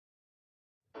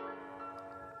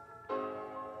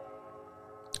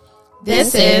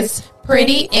This is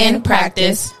Pretty in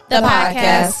Practice, the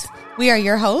podcast. We are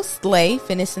your hosts, Lay,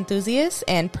 fitness enthusiast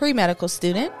and pre-medical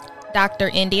student. Dr.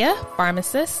 India,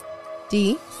 pharmacist.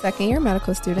 D, second-year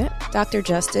medical student. Dr.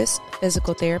 Justice,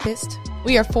 physical therapist.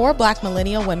 We are 4 Black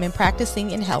millennial women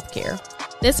practicing in healthcare.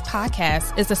 This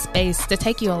podcast is a space to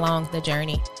take you along the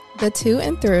journey. The to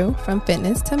and through, from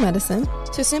fitness to medicine.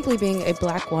 To simply being a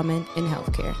Black woman in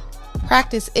healthcare.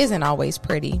 Practice isn't always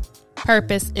pretty.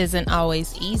 Purpose isn't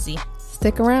always easy.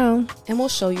 Stick around, and we'll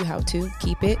show you how to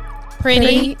keep it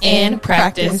pretty in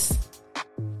practice.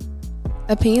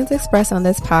 Opinions expressed on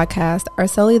this podcast are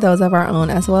solely those of our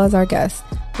own as well as our guests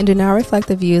and do not reflect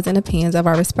the views and opinions of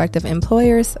our respective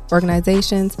employers,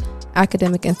 organizations,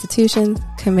 academic institutions,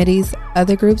 committees,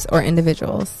 other groups, or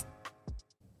individuals.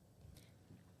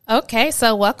 Okay,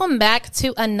 so welcome back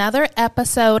to another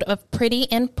episode of Pretty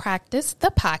in Practice, the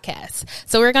podcast.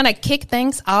 So we're going to kick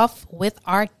things off with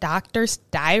our doctor's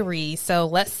diary. So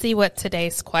let's see what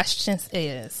today's questions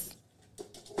is.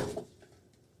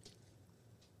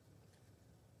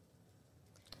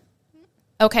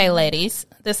 Okay, ladies,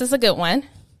 this is a good one.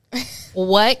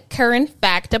 What current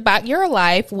fact about your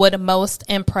life would most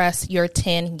impress your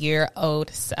 10-year-old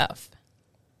self?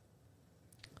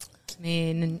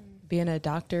 Being a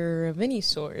doctor of any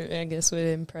sort, I guess, would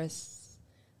impress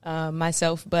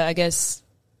myself. But I guess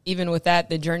even with that,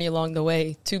 the journey along the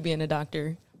way to being a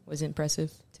doctor was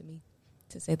impressive to me,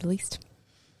 to say the least.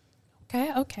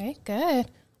 Okay, good.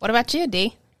 What about you,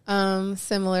 D?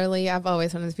 Similarly, I've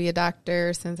always wanted to be a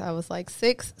doctor since I was like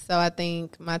 6. So I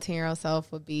think my 10-year-old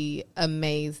self would be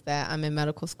amazed that I'm in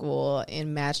medical school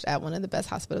and matched at one of the best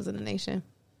hospitals in the nation.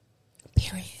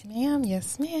 Period. Ma'am.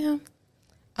 Yes, ma'am.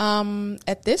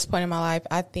 At this point in my life,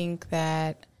 I think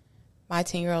that my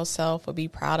 10-year-old self would be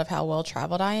proud of how well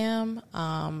traveled I am.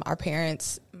 Our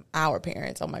parents, oh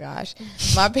my gosh,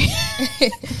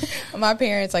 my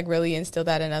parents like really instilled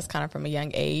that in us kind of from a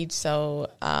young age.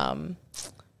 So,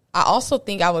 I also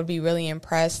think I would be really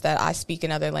impressed that I speak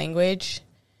another language.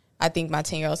 I think my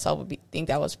 10-year-old self would think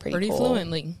that was pretty cool.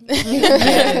 Fluently.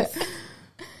 Yes.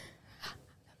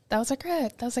 Those are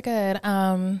good.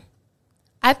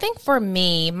 I think for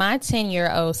me, my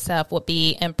 10-year-old self would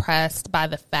be impressed by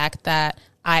the fact that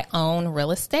I own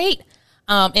real estate,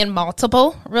 in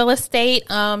multiple real estate,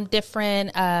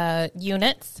 different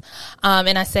units.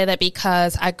 And I say that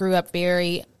because I grew up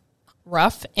very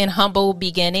rough and humble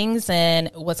beginnings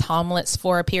and was homeless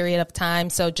for a period of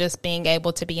time. So just being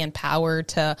able to be empowered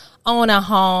to own a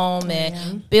home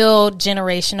and build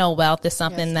generational wealth is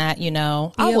something that,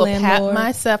 I will pat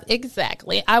myself.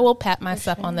 Exactly. I will pat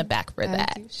myself on the back for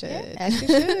that. You should. As you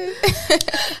should.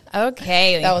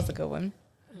 Okay. That was a good one.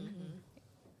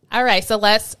 All right. So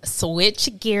let's switch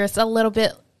gears a little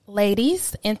bit,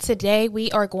 ladies. And today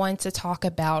we are going to talk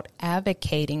about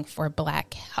advocating for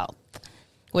Black health,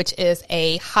 which is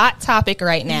a hot topic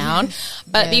right now.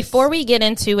 But before we get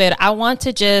into it, I want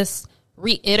to just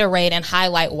reiterate and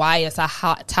highlight why it's a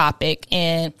hot topic.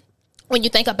 And when you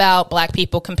think about Black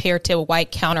people compared to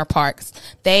white counterparts,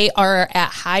 they are at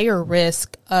higher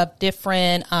risk of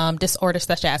different disorders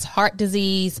such as heart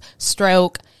disease,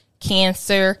 stroke,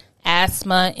 cancer,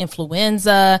 asthma,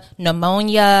 influenza,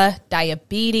 pneumonia,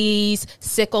 diabetes,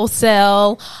 sickle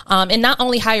cell, and not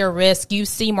only higher risk, you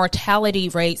see mortality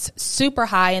rates super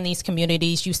high in these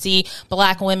communities. You see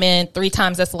Black women 3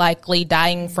 times as likely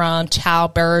dying from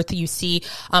childbirth. You see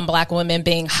Black women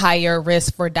being higher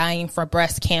risk for dying from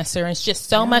breast cancer. It's just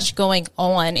so much going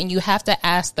on, and you have to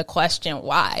ask the question,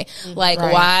 why?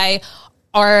 Why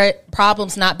are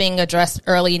problems not being addressed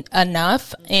early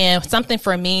enough? And something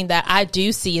for me that I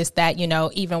do see is that,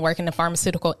 even working in the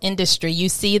pharmaceutical industry, you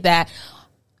see that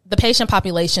the patient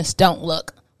populations don't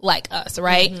look like us,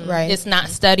 right? Right. It's not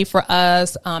studied for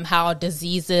us. How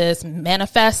diseases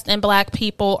manifest in Black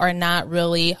people are not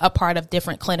really a part of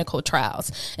different clinical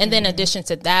trials. And then in addition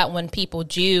to that, when people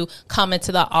do come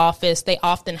into the office, they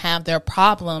often have their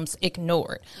problems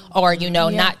ignored or,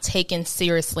 not taken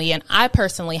seriously. And I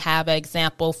personally have an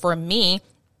example. For me,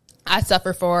 I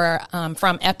suffer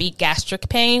from epigastric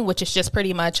pain, which is just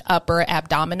pretty much upper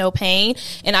abdominal pain.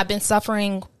 And I've been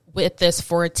suffering with this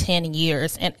for 10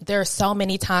 years. And there are so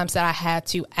many times that I had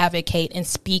to advocate and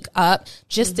speak up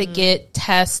just to get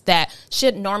tests that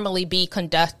should normally be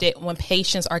conducted when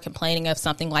patients are complaining of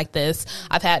something like this.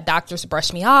 I've had doctors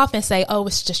brush me off and say, oh,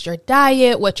 it's just your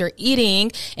diet, what you're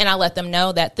eating. And I let them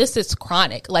know that this is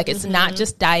chronic. Like, it's not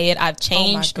just diet. I've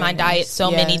changed my diet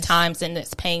so many times and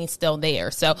this pain's still there.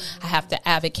 So I have to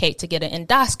advocate to get an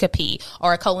endoscopy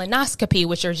or a colonoscopy,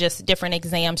 which are just different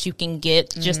exams you can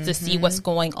get just to see what's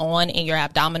going on in your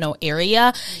abdominal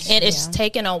area. And it's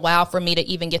taken a while for me to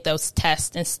even get those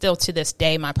tests. And still to this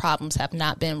day, my problems have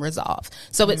not been resolved.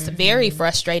 So it's very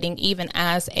frustrating, even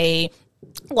as a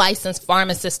licensed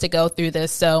pharmacist, to go through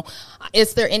this. So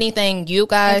is there anything you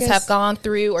guys have gone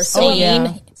through or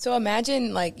seen? So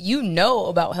imagine, like, you know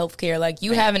about healthcare, like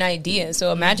you have an idea.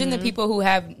 So imagine the people who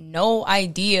have no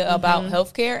idea about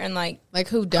healthcare and like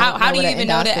who don't. How do you even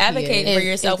know to advocate for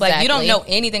yourself? Exactly. Like, you don't know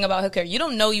anything about healthcare. You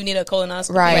don't know you need a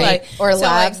colonoscopy, Right. Like, or so,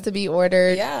 labs like, to be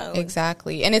ordered. yeah,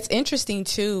 Exactly. And it's interesting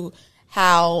too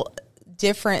how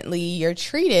differently you're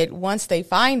treated once they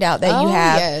find out that you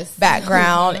have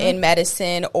background in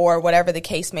medicine or whatever the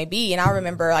case may be. And I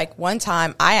remember like one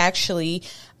time I actually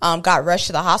got rushed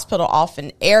to the hospital off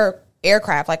an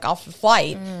aircraft, like off a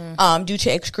flight, due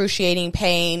to excruciating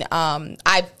pain.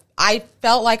 I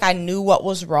felt like I knew what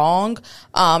was wrong.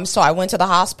 So I went to the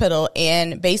hospital,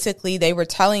 and basically they were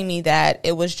telling me that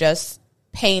it was just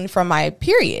pain from my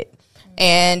period.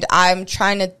 And I'm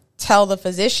trying to tell the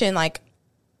physician, like,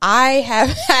 I have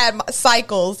had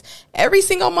cycles every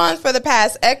single month for the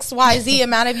past XYZ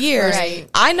amount of years. Right.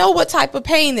 I know what type of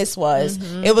pain this was.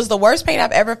 It was the worst pain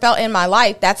I've ever felt in my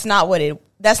life. That's not what it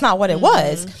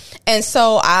was. And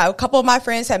so a couple of my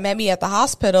friends had met me at the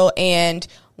hospital, and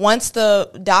once the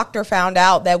doctor found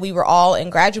out that we were all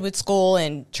in graduate school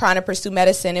and trying to pursue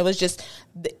medicine, it was just,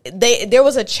 there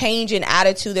was a change in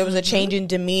attitude. There was a change in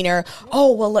demeanor.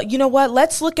 Oh, well, you know what?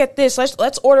 Let's look at this.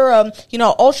 Let's order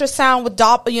ultrasound with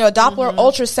Doppler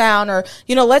ultrasound,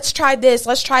 or, let's try this.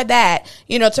 Let's try that,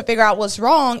 to figure out what's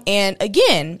wrong. And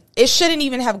again, it shouldn't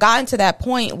even have gotten to that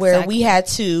point where we had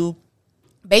to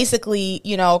basically,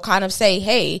 kind of say,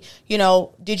 hey,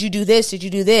 did you do this? Did you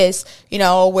do this?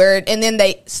 And then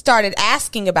they started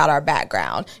asking about our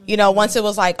background, once it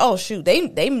was like, oh shoot,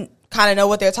 they kind of know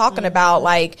what they're talking about.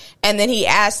 Like, and then he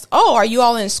asked, oh, are you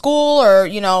all in school? Or,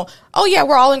 oh yeah,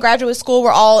 we're all in graduate school.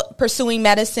 We're all pursuing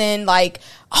medicine. Like,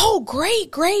 oh,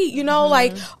 great.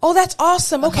 Like, oh, that's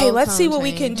awesome. Okay, let's see what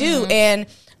we can do. And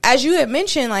as you had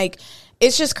mentioned, like,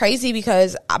 it's just crazy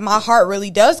because my heart really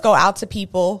does go out to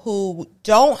people who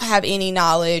don't have any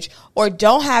knowledge or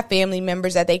don't have family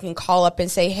members that they can call up and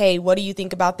say, hey, what do you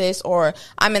think about this? Or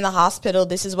I'm in the hospital.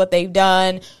 This is what they've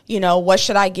done. What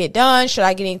should I get done? Should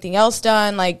I get anything else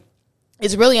done? Like,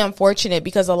 it's really unfortunate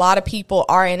because a lot of people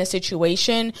are in a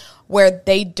situation where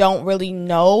they don't really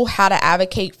know how to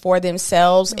advocate for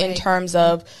themselves in terms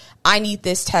of, I need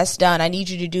this test done. I need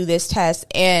you to do this test.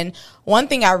 And one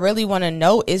thing I really want to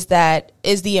note is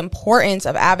the importance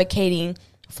of advocating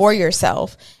for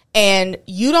yourself. And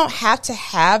you don't have to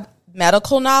have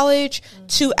medical knowledge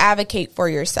to advocate for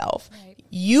yourself. Right.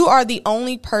 You are the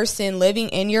only person living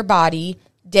in your body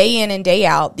day in and day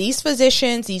out. These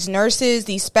physicians, these nurses,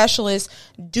 these specialists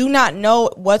do not know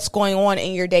what's going on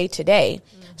in your day to day.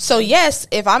 So yes,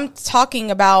 if I'm talking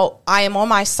about I am on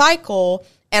my cycle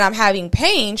and I'm having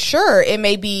pain, sure, it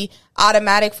may be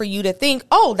automatic for you to think,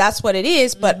 oh, that's what it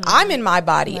is, but I'm in my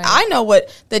body. Right. I know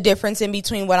what the difference in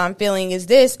between what I'm feeling is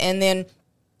this and then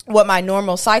what my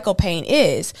normal cycle pain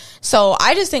is. So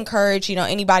I just encourage,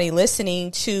 anybody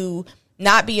listening to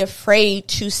not be afraid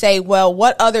to say, well,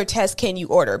 what other tests can you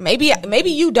order? Maybe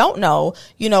you don't know,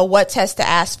 what test to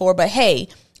ask for, but hey,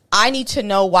 I need to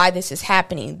know why this is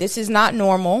happening. This is not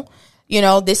normal.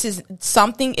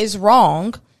 Something is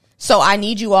wrong. So I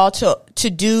need you all to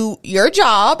do your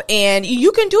job, and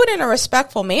you can do it in a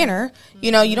respectful manner.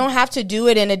 You don't have to do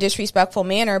it in a disrespectful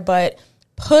manner, but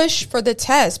push for the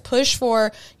test, push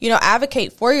for,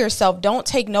 advocate for yourself. Don't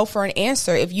take no for an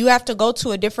answer. If you have to go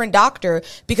to a different doctor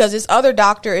because this other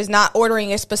doctor is not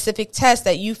ordering a specific test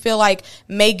that you feel like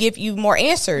may give you more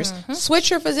answers,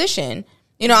 switch your physician.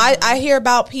 I hear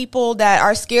about people that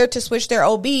are scared to switch their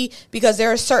OB because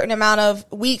they're a certain amount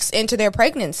of weeks into their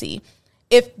pregnancy.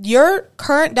 If your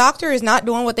current doctor is not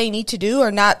doing what they need to do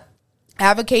or not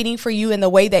advocating for you in the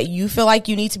way that you feel like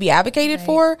you need to be advocated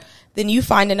for, then you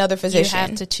find another physician. You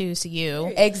have to choose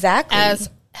you. Exactly. As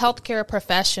healthcare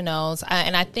professionals,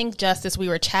 and I think, Justice, we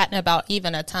were chatting about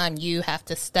even a time you have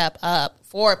to step up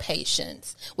for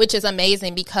patients, which is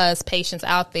amazing because patients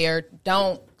out there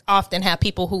don't often have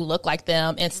people who look like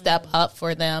them and step up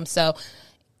for them. So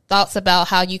thoughts about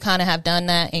how you kind of have done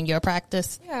that in your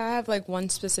practice? Yeah, I have like one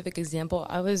specific example.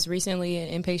 I was recently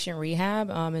in inpatient rehab.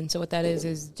 And so what that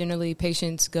is generally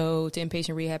patients go to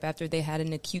inpatient rehab after they had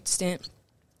an acute stint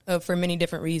for many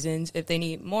different reasons. If they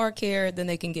need more care, then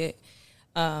they can get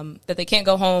that they can't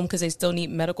go home because they still need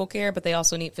medical care, but they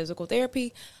also need physical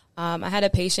therapy. I had a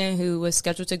patient who was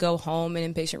scheduled to go home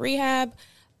in inpatient rehab.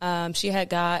 She had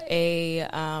got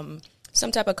a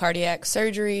some type of cardiac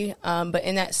surgery. But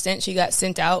in that stint, she got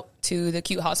sent out to the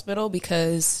acute hospital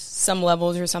because some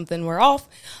levels or something were off.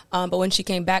 But when she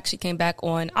came back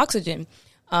on oxygen.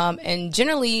 And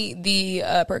generally,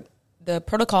 the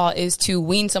protocol is to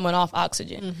wean someone off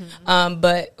oxygen.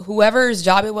 But whoever's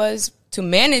job it was to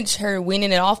manage her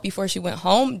weaning it off before she went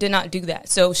home did not do that.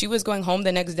 So she was going home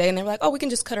the next day and they were like, oh, we can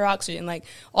just cut her oxygen. Like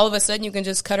all of a sudden you can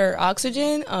just cut her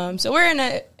oxygen. So we're in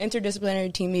an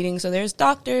interdisciplinary team meeting. So there's the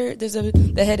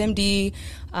head MD,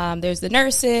 there's the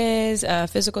nurses,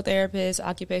 physical therapists,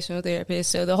 occupational therapists.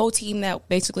 So the whole team that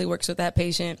basically works with that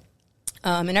patient.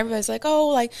 And everybody's like, oh,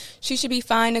 like, she should be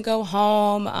fine to go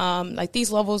home. Like,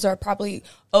 these levels are probably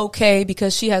okay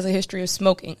because she has a history of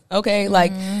smoking. Okay?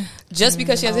 Like, just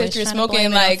because she has a history of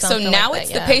smoking, like, so now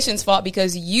it's the patient's fault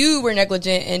because you were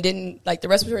negligent and didn't, like, the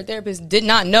respiratory therapist did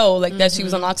not know, like, that she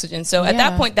was on oxygen. So at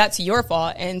that point, that's your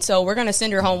fault. And so we're going to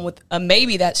send her home with a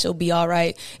maybe that she'll be all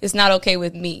right. It's not okay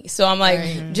with me. So I'm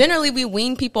like, generally, we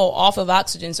wean people off of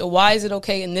oxygen. So why is it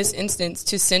okay in this instance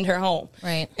to send her home?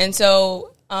 Right. And so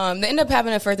they end up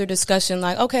having a further discussion,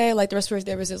 like, okay, like the respiratory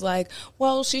therapist is like,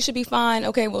 well, she should be fine.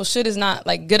 Okay, well, should is not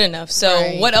like good enough.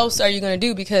 So what else are you going to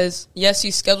do? Because yes,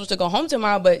 she's scheduled to go home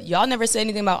tomorrow, but y'all never said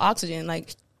anything about oxygen.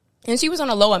 Like, and she was on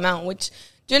a low amount, which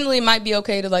generally might be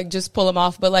okay to like just pull them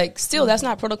off, but like still that's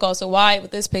not protocol. So why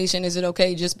with this patient is it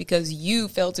okay just because you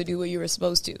failed to do what you were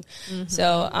supposed to?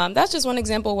 So that's just one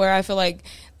example where I feel like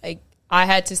I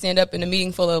had to stand up in a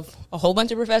meeting full of a whole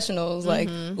bunch of professionals, like,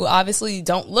 who obviously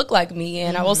don't look like me.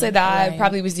 And I will say that I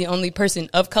probably was the only person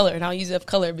of color, and I'll use of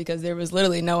color because there was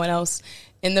literally no one else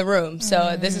in the room.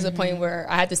 So this is a point where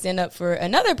I had to stand up for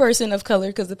another person of color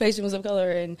because the patient was of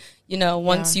color. And, you know,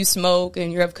 once you smoke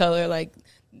and you're of color, like,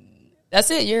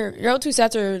 that's it. Your O2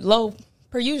 sats are low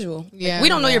per usual. Yeah. Like, we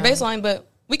don't know your baseline, but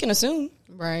we can assume.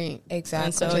 Right. Exactly.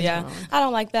 And so, I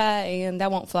don't like that, and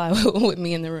that won't fly with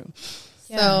me in the room.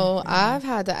 So I've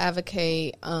had to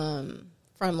advocate from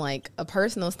like a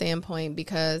personal standpoint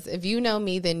because if you know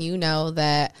me, then you know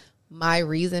that my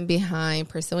reason behind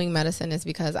pursuing medicine is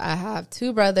because I have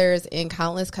 2 brothers and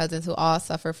countless cousins who all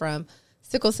suffer from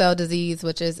sickle cell disease,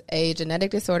 which is a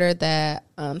genetic disorder that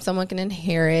someone can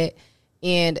inherit.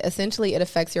 And essentially it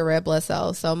affects your red blood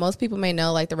cells. So most people may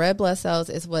know like the red blood cells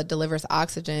is what delivers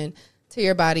oxygen to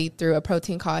your body through a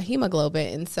protein called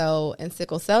hemoglobin. And so in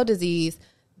sickle cell disease,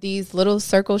 these little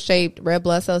circle-shaped red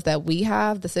blood cells that we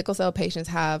have, the sickle cell patients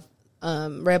have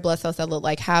red blood cells that look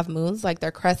like half moons, like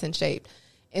they're crescent-shaped.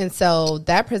 And so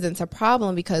that presents a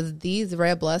problem because these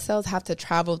red blood cells have to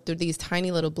travel through these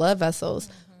tiny little blood vessels.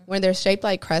 When they're shaped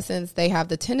like crescents, they have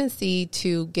the tendency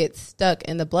to get stuck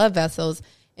in the blood vessels,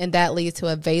 and that leads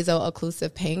to a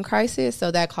vaso-occlusive pain crisis. So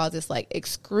that causes like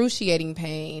excruciating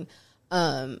pain.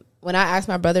 When I ask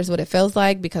my brothers what it feels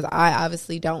like, because I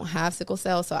obviously don't have sickle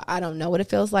cell, so I don't know what it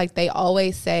feels like, they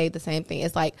always say the same thing.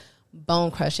 It's like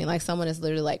bone crushing, like someone is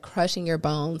literally like crushing your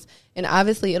bones. And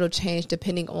obviously it'll change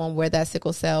depending on where that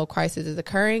sickle cell crisis is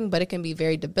occurring, but it can be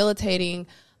very debilitating.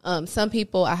 Some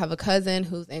people, I have a cousin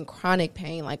who's in chronic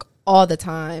pain like all the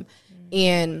time.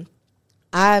 And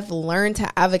I've learned to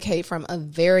advocate from a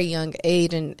very young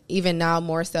age, and even now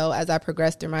more so as I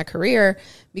progress through my career,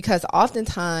 because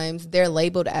oftentimes they're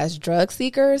labeled as drug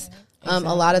seekers. A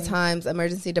lot of times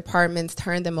emergency departments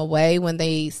turn them away when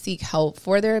they seek help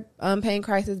for their pain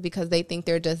crisis because they think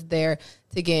they're just there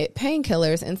to get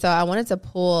painkillers. And so I wanted to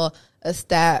pull a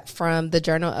stat from the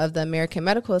Journal of the American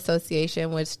Medical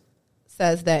Association, which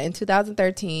says that in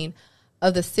 2013,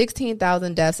 of the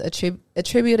 16,000 deaths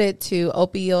attributed to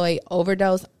opioid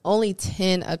overdose, only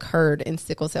 10 occurred in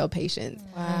sickle cell patients.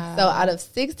 Wow. So out of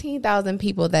 16,000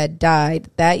 people that died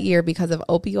that year because of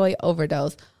opioid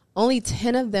overdose, only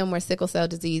 10 of them were sickle cell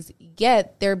disease,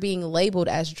 yet they're being labeled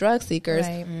as drug seekers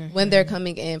when they're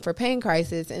coming in for pain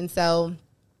crisis. And so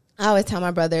I always tell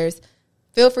my brothers,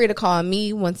 feel free to call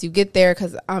me once you get there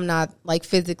because I'm not like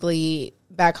physically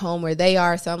back home where they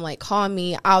are. So I'm like, call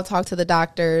me. I'll talk to the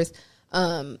doctors.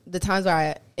 The times where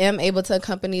I am able to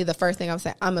accompany, the first thing I'm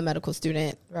saying, I'm a medical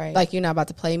student. Right. Like, you're not about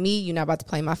to play me. You're not about to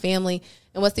play my family.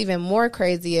 And what's even more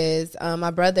crazy is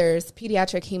my brother's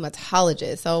pediatric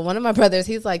hematologist. So one of my brothers,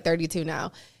 he's like 32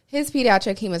 now. His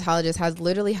pediatric hematologist has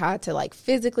literally had to like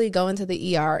physically go into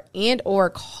the ER and or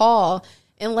call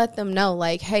and let them know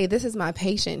like, hey, this is my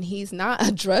patient. He's not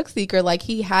a drug seeker. Like,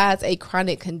 he has a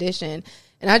chronic condition.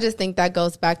 And I just think that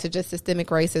goes back to just systemic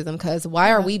racism, because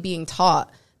why are we being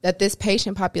taught that this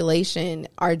patient population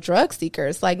are drug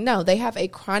seekers? Like, no, they have a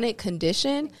chronic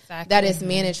condition that is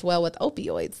managed well with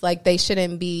opioids. Like, they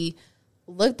shouldn't be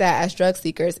looked at as drug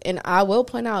seekers. And I will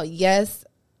point out, yes,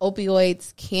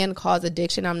 opioids can cause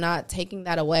addiction. I'm not taking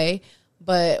that away.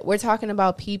 but we're talking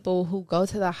about people who go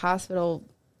to the hospital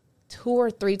 2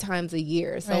 or 3 times a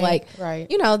year. So Right.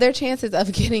 you know, their chances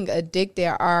of getting addicted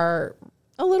are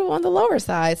a little on the lower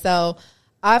side. So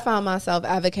I found myself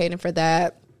advocating for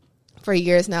that for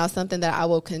years now, something that I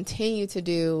will continue to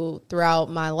do throughout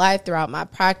my life, throughout my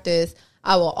practice.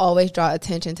 I will always draw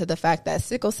attention to the fact that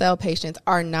sickle cell patients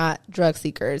are not drug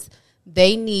seekers.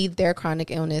 They need their chronic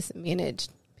illness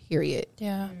managed, period.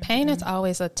 Yeah, pain is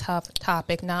always a tough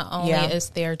topic. Not only is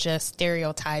there just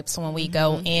stereotypes when we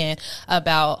go in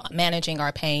about managing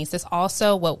our pains, it's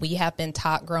also what we have been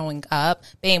taught growing up,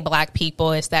 being Black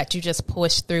people, is that you just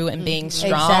push through and being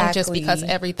strong just because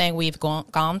everything we've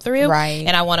gone through. Right.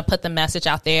 And I want to put the message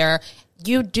out there.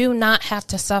 You do not have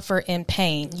to suffer in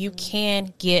pain. You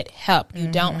can get help. You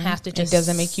don't have to just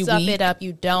doesn't make you suck weak. it up.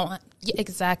 You don't.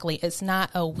 Exactly. It's not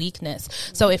a weakness.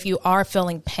 So if you are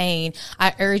feeling pain,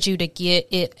 I urge you to get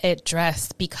it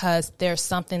addressed, because there's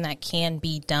something that can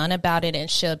be done about it and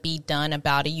should be done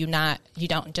about it. You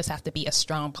don't just have to be a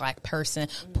strong Black person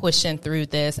pushing through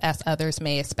this as others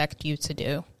may expect you to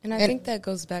do. And I think that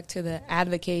goes back to the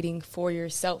advocating for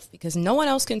yourself, because no one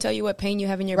else can tell you what pain you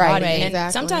have in your Right, body. right, And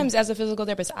exactly. sometimes as a physical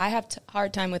therapist, I have a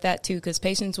hard time with that too, because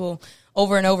patients will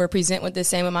over and over present with the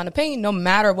same amount of pain no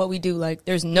matter what we do. Like,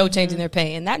 there's no change in their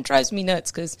pain. And that drives me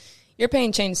nuts, because your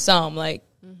pain changed some. Like,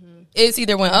 it's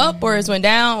either went up or it's went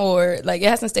down, or like it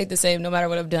hasn't stayed the same no matter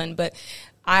what I've done. But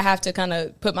I have to kind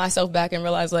of put myself back and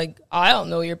realize, like, I don't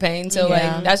know your pain. So,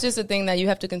 like, that's just a thing that you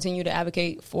have to continue to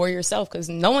advocate for yourself, because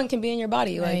no one can be in your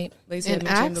body. Right. Like Lacey had And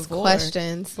mentioned ask before.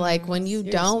 questions. Like, when you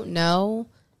don't know,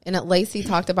 and Lacey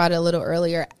talked about it a little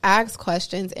earlier, ask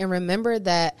questions and remember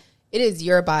that it is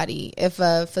your body. If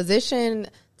a physician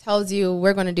tells you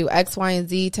we're going to do X, Y, and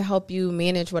Z to help you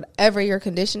manage whatever your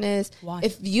condition is,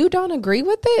 if you don't agree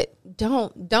with it,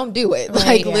 don't do it.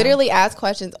 Like, literally ask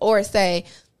questions, or say,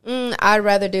 I'd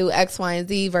rather do X, Y, and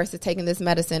Z versus taking this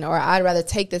medicine, or I'd rather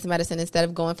take this medicine instead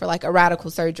of going for like a radical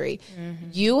surgery.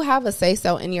 You have a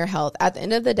say-so in your health. At the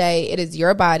end of the day, it is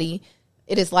your body.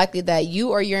 It is likely that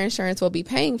you or your insurance will be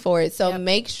paying for it. So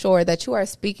make sure that you are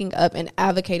speaking up and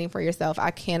advocating for yourself.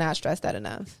 I cannot stress that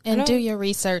enough. And do your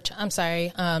research. I'm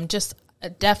sorry. Just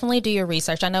definitely do your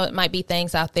research. I know it might be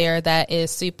things out there that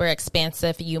is super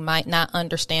expensive. You might not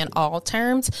understand all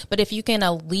terms, but if you can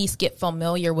at least get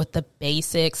familiar with the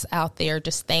basics out there,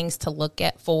 just things to look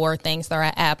at for things that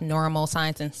are abnormal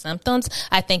signs and symptoms,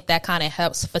 I think that kind of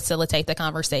helps facilitate the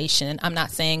conversation. I'm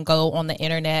not saying go on the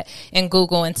internet and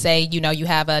Google and say, you know, you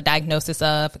have a diagnosis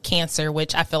of cancer,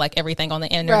 which I feel like everything on the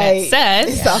internet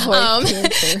says.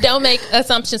 Don't make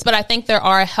assumptions, but I think there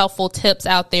are helpful tips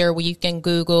out there where you can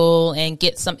Google and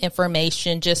get some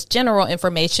information, just general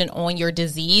information on your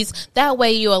disease. That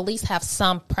way you at least have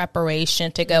some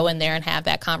preparation to go in there and have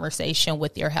that conversation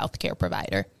with your healthcare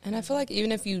provider. And I feel like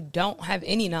even if you don't have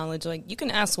any knowledge, like, you can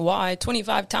ask why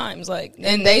 25 times, like,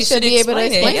 and they should be able to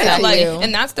explain it to you.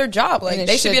 And that's their job. Like,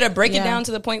 they should be able to break it down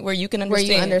to the point where you can understand.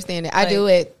 Where you understand it. I do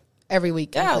it every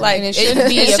week. Yeah, like, it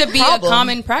should be a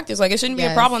common practice. Like, it shouldn't be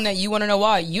a problem that you want to know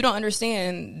why. You don't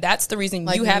understand. That's the reason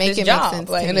you have this job.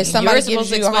 Like, and if somebody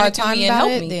gives you a hard time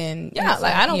about it, then like,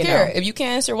 I don't care. If you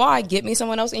can't answer why, get me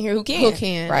someone else in here who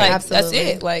can. Right. Like, absolutely.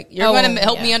 that's it. Like, you're going to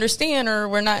help me understand, or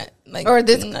we're not. Like, or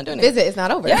this not doing visit is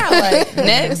not over. Yeah, like,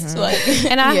 next. Like,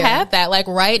 and I have that. Like,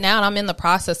 right now, I'm in the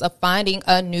process of finding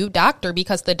a new doctor,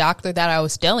 because the doctor that I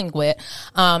was dealing with,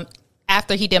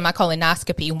 after he did my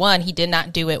colonoscopy, one, he did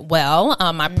not do it well.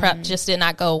 My prep just did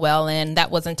not go well, and that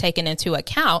wasn't taken into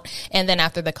account. And then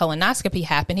after the colonoscopy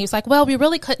happened, he was like, well, we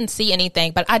really couldn't see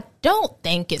anything, but I don't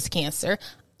think it's cancer.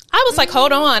 I was like,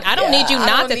 hold on. I don't need you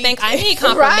not to think. I need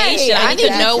confirmation. I need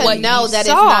to know what you saw. It's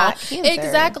not cancer.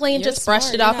 Exactly. And You're just brushed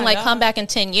smart. it off and You're like, not come back in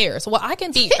 10 years. Well, I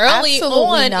can be early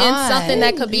on in something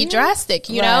that could be drastic,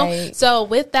 you know? So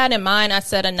with that in mind, I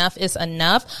said enough is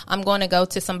enough. I'm going to go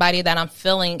to somebody that I'm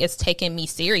feeling is taking me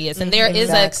serious. And there is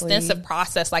an extensive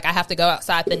process. Like, I have to go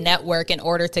outside the network in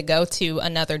order to go to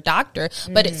another doctor,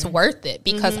 but it's worth it,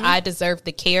 because I deserve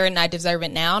the care and I deserve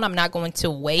it now. And I'm not going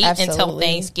to wait until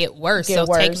things get worse.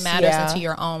 Take matters into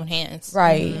your own hands.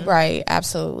 Right,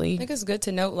 absolutely. I think it's good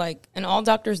to note, like, and all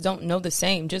doctors don't know the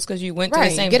same. Just because you went to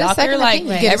Right. the same Get a doctor, second like,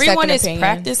 opinion. Get a everyone second is opinion.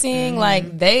 practicing.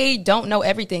 Like, they don't know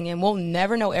everything, and we'll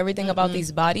never know everything about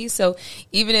these bodies. So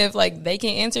even if, like, they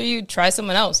can't answer you, try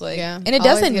someone else. Like, And it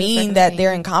doesn't mean that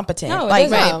they're incompetent. No, it like,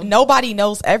 doesn't. nobody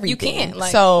knows everything. You can't.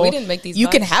 Like, so we didn't make these you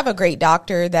can bodies. have a great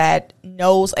doctor that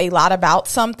knows a lot about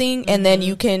something, and then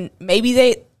you can, maybe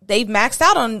they they've maxed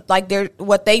out on like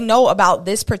what they know about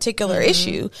this particular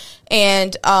issue.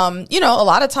 And, you know, a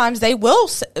lot of times they will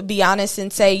be honest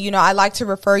and say, you know, I'd like to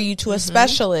refer you to a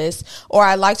specialist, or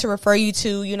I'd like to refer you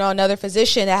to, you know, another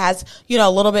physician that has, you know,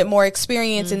 a little bit more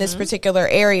experience in this particular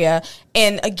area.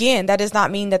 And again, that does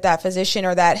not mean that that physician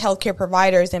or that healthcare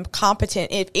provider is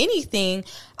incompetent. If anything,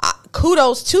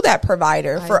 kudos to that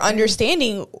provider for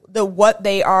understanding what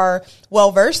they are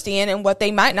well versed in and what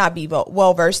they might not be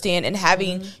well versed in, and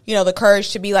having, you know, the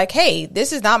courage to be like, hey,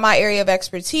 this is not my area of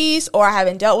expertise, or I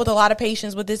haven't dealt with a lot of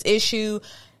patients with this issue,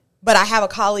 but I have a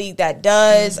colleague that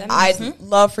does. I'd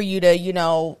love for you to, you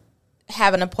know,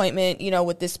 have an appointment, you know,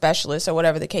 with this specialist or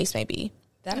whatever the case may be.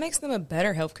 That makes them a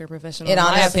better healthcare professional. It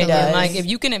honestly does. Like, if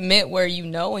you can admit where you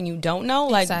know and you don't know,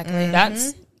 like, Exactly.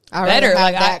 that's I better. rather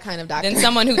have Like, that kind of doctor than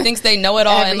someone who thinks they know it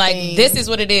all and like, Everything. this is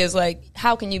what it is. Like,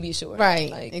 how can you be sure?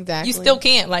 Right, Like, exactly. You still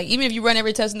can't. Like, even if you run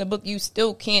every test in the book, you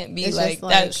still can't be It's like, just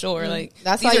like, that sure. Like,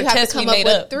 that's these why are you have to tests we come up made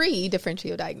with up. 3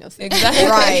 differential diagnoses. Exactly.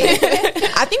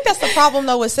 Right. I think that's the problem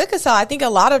though with sickle cell. I think a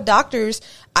lot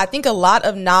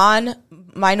of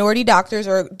non-minority doctors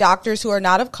or doctors who are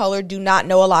not of color do not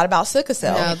know a lot about sickle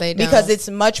cell. No, they don't. Because it's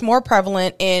much more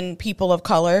prevalent in people of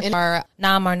color. Our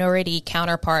non-minority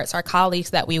counterparts, our colleagues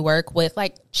that we work with,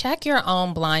 like, check your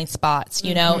own blind spots,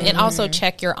 you know, and also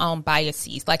check your own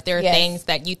biases. Like, there are Yes. things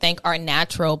that you think are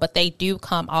natural, but they do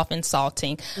come off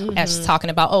insulting, as talking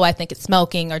about, oh, I think it's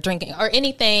smoking or drinking or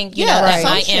anything, you know, that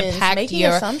might assumptions, impact making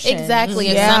your assumptions.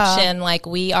 assumption. Like,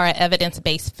 we are an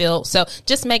evidence-based field. So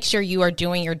just make sure you are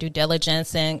doing your due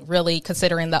diligence and really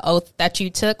considering the oath that you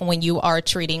took when you are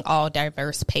treating all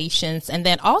diverse patients. And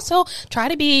then also try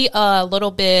to be a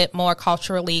little bit more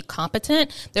culturally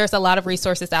competent. There's a lot of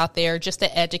resources out there just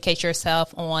to educate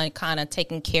yourself on kind of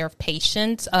taking care of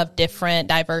patients of different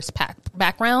diverse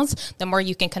backgrounds. The more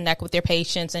you can connect with your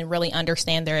patients and really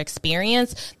understand their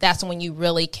experience, that's when you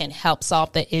really can help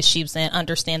solve the issues and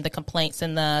understand the complaints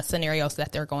and the scenarios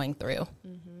that they're going through.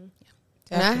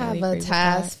 And I have a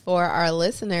task for our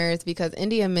listeners, because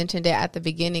India mentioned it at the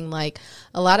beginning. Like,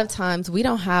 a lot of times we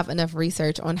don't have enough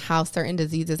research on how certain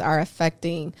diseases are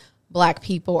affecting Black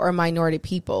people or minority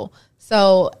people.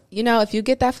 So, you know, if you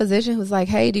get that physician who's like,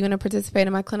 hey, do you want to participate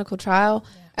in my clinical trial?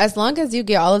 As long as you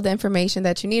get all of the information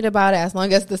that you need about it, as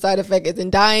long as the side effect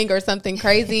isn't dying or something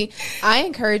crazy, I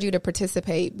encourage you to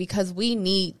participate, because we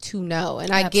need to know.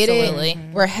 And I get it.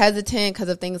 We're hesitant because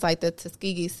of things like the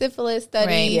Tuskegee syphilis study,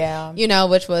 Right. Yeah. you know,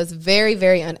 which was very,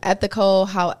 very unethical.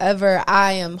 However,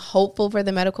 I am hopeful for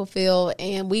the medical field,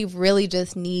 and we really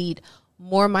just need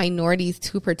more minorities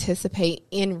to participate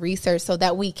in research so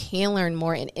that we can learn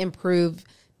more and improve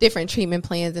different treatment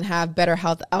plans and have better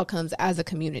health outcomes as a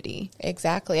community.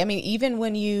 Exactly. I mean, even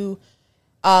when you,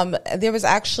 there was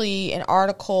actually an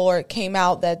article, or it came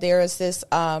out that there is this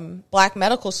Black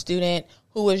medical student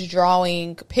who was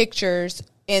drawing pictures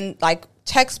in like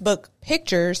textbook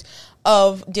pictures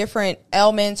of different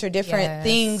ailments or different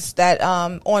things that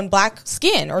on Black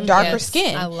skin or darker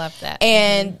skin. I love that.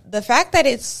 And the fact that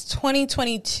it's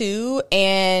 2022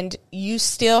 and you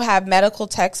still have medical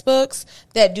textbooks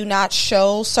that do not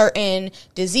show certain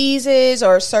diseases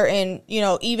or certain, you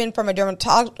know, even from a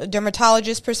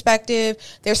dermatologist perspective,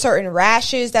 there's certain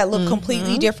rashes that look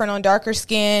completely different on darker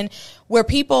skin, where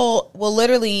people will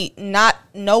literally not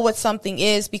know what something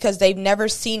is because they've never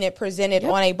seen it presented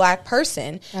on a Black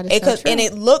person. That is so true. And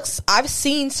it looks, I've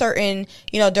seen certain,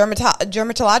 you know,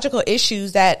 dermatological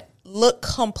issues that look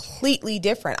completely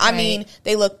different. I mean,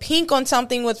 they look pink on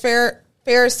something with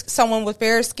someone with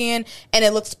fair skin, and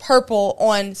it looks purple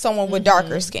on someone with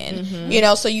darker skin, you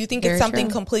know, so you think Very it's something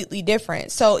true. completely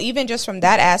different. So even just from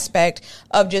that aspect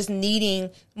of just needing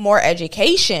more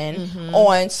education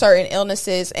on certain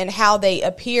illnesses and how they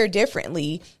appear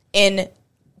differently in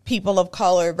people of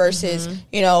color versus,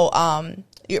 you know,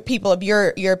 people of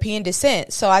European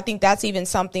descent. So I think that's even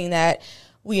something that,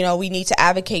 you know, we need to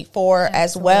advocate for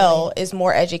as well, is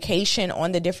more education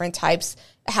on the different types,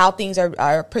 how things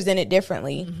are presented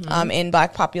differently in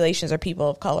Black populations or people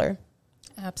of color.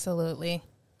 Absolutely.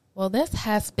 Well, this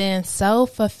has been so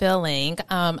fulfilling.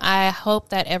 I hope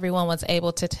that everyone was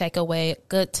able to take away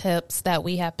good tips that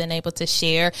we have been able to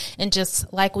share. And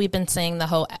just like we've been saying the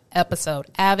whole episode,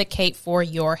 advocate for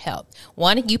your health.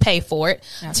 1, you pay for it.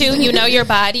 Absolutely. 2, you know your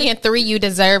body. And 3, you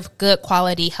deserve good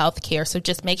quality health care. So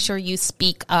just make sure you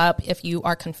speak up if you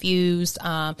are confused,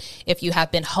 if you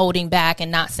have been holding back and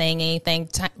not saying anything.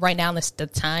 Right now is the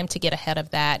time to get ahead of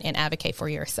that and advocate for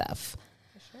yourself.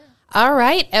 All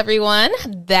right, everyone.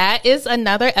 That is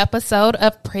another episode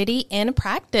of Pretty in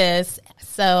Practice.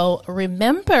 So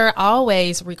remember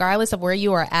always, regardless of where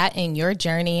you are at in your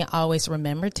journey, always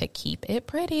remember to keep it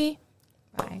pretty.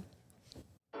 Bye.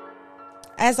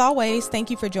 As always, thank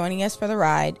you for joining us for the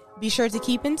ride. Be sure to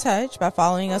keep in touch by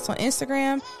following us on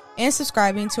Instagram and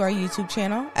subscribing to our YouTube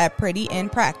channel at Pretty in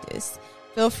Practice.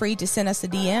 Feel free to send us a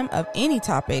DM of any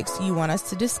topics you want us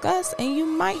to discuss, and you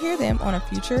might hear them on a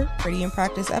future Pretty in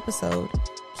Practice episode.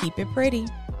 Keep it pretty.